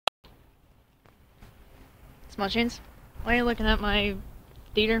Small Chains, why are you looking at my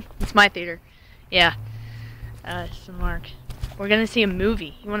theater? It's my theater. Yeah. It's Mark. We're gonna see a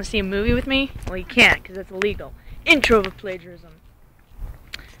movie. You wanna see a movie with me? Well, you can't, because it's illegal. Intro of plagiarism.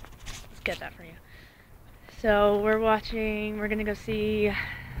 Let's get that for you. So, we're gonna go see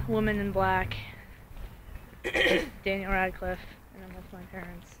Woman in Black with Daniel Radcliffe, and I'm with my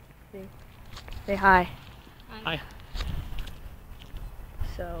parents. See? Say hi. Hi.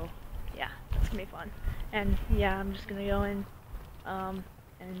 So, yeah, that's gonna be fun. And yeah, I'm just gonna go in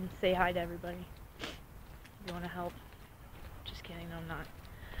and say hi to everybody. If you wanna help. Just kidding, no,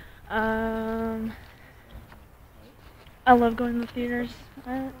 I'm not. I love going to the theaters.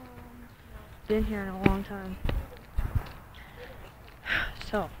 I've been here in a long time.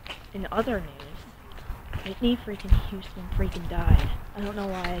 So, in other news, Whitney freaking Houston freaking died. I don't know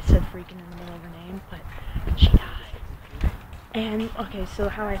why I said freaking in the middle of her name, but she died. And, okay, so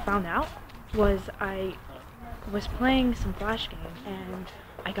how I found out was I was playing some Flash game, and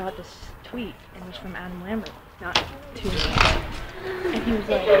I got this tweet, and it was from Adam Lambert, not to me. And he was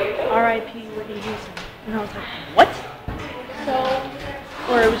like, R.I.P Whitney Houston. And I was like, what? So,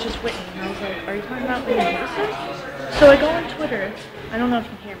 or it was just Whitney, and I was like, are you talking about Whitney Houston? So I go on Twitter, I don't know if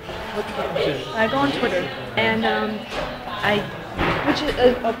you can hear me, I go on Twitter, and which is,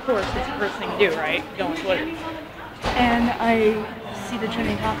 of course, it's the first thing to do, right? Go on Twitter. And I see the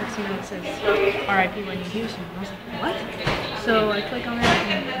trending topics, and it says R.I.P Whitney Houston. And I was like, what? So I click on it,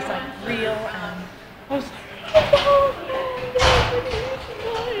 and it's like real, and I was like,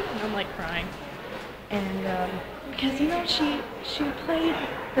 and I'm like crying. And because you know she played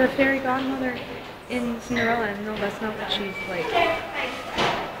the fairy godmother in Cinderella, and no, that's not what she's like,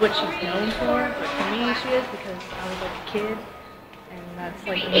 what she's known for. But for me, she is, because I was like a kid, and that's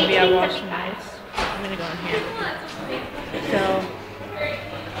like the movie I watched the most. I'm gonna go in here. So,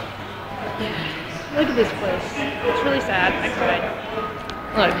 yeah, look at this place. It's really sad. I cried.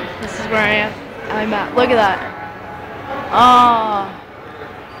 Look, this is where I'm at. Look at that. Oh,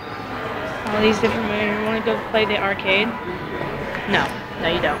 all these different movies. You want to go play the arcade? No,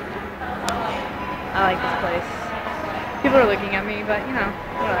 you don't. I like this place. People are looking at me, but you know,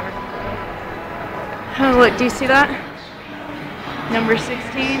 whatever. Oh, look, do you see that? Number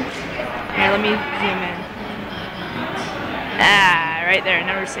 16. Here, let me zoom in. Ah, right there,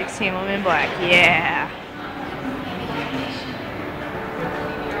 number 16, Woman in Black. Yeah.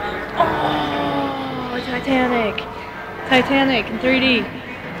 Oh, Titanic. Titanic in 3D.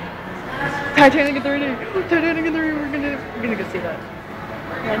 Titanic in 3D. Titanic in 3D. We're gonna go see that.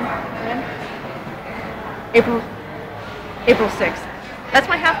 When? April 6th. That's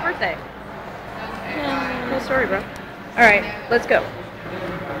my half birthday. Cool story, bro. All right, let's go.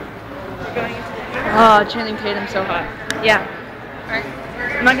 Oh, Channing Tatum's so hot. Yeah. Alright.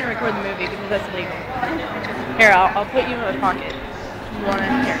 I'm not gonna record the movie because that's illegal. Here, I'll put you in my pocket. You want it?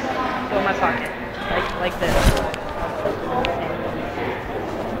 Here. Go in my pocket. Like this.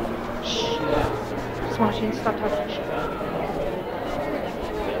 Shh. Small Chains, stop talking shit.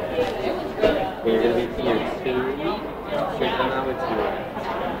 You're gonna be here 2 weeks. So now it's here.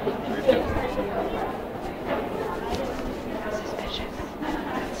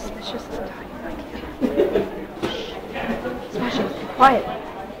 Suspicious of time. Smash it. Quiet. I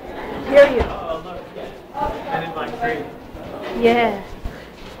hear you. Oh, look. And in my crate. Yeah.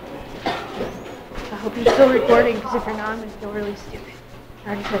 I hope you're still recording, because if you're not, I'm going to feel really stupid. I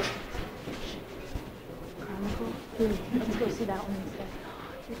already said Chronicle 3. Let's go see that one instead.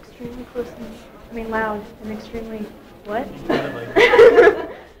 It's extremely close to me. I mean, loud and extremely... What?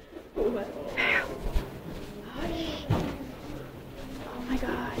 What? Oh my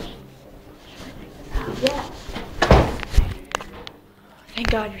gosh. Yeah. Thank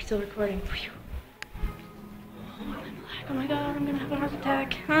God you're still recording. Oh my God, I'm gonna have a heart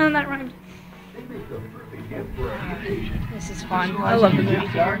attack. Oh, that rhymed. This is fun. I love the movie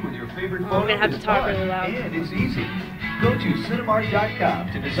theater. We're gonna have to talk really loud. And it's easy. Go to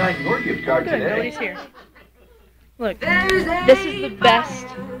Cinemark.com to design your gift card Good, today. nobody's here. Look, this is the best.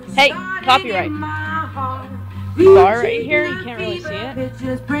 Hey, copyright. Bar right here, you can't really see it. I'm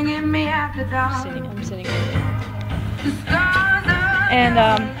sitting. And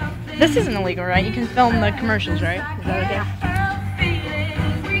this isn't illegal, right? You can film the commercials, right? Is that okay?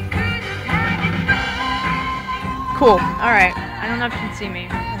 Cool. Alright. I don't know if you can see me.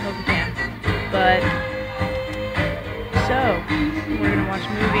 I hope you can. But, so, we're gonna watch a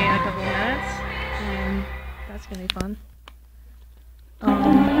movie in a couple of minutes. And that's gonna be fun. For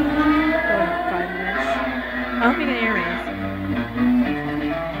 5 minutes. I hope you can hear me.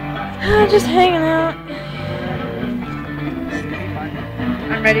 Just hanging out. This is gonna be fun.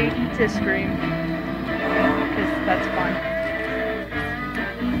 I'm ready to scream. that's fun.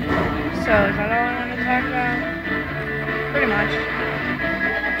 So, is that all I want to talk about? Pretty much.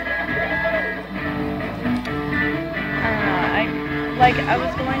 I don't know. I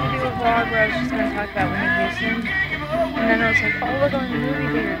was going to do a vlog where I was just going to talk about Whitney Houston. And then I was like, oh, we're going to the movie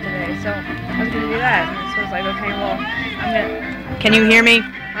theater today. So, I was going to do that. And so I was like, okay, well, can you hear me?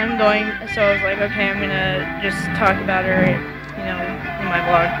 So I was like, okay, I'm going to just talk about her, you know, in my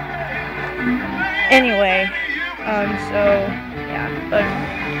vlog. Anyway, so, yeah, but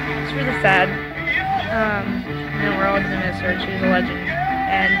it's really sad. You know, we're all going to miss her. She was a legend.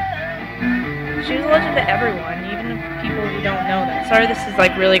 And she was a legend to everyone, even the people who don't know that. Sorry, this is,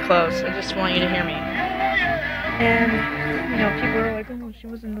 like, really close. I just want you to hear me. And, you know, people are like, oh, she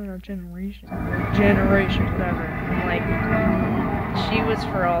wasn't in our generation, whatever. I'm like, she was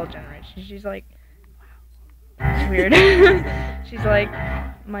for all generations. She's like, wow, it's weird. She's like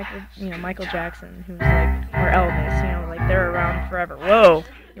Michael Jackson, who's like, or Elvis, you know, like they're around forever. Whoa,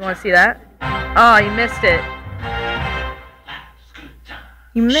 you want to see that? Oh, you missed it.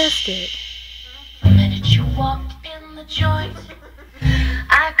 You missed it. The minute you walked in the joint,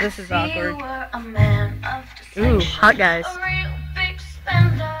 I could This is see awkward. you were a man of Ooh, distinction, hot guys. a real big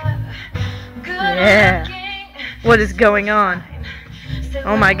spender, good Yeah. looking, What is going on? Say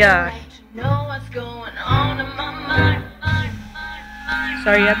Oh my gosh. you know what's going on in my mind.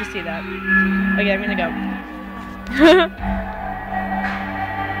 Sorry, you have to see that. Okay, I'm gonna go.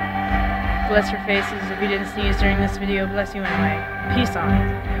 Bless your faces. If you didn't sneeze during this video, bless you anyway. Peace on.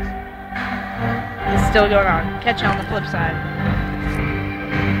 It's still going on. Catch you on the flip side.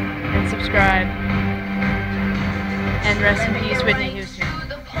 And subscribe. And rest in peace, Whitney Houston.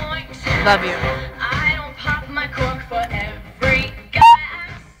 Love you. I don't pop my cork for every guy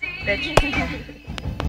I see. Bitch.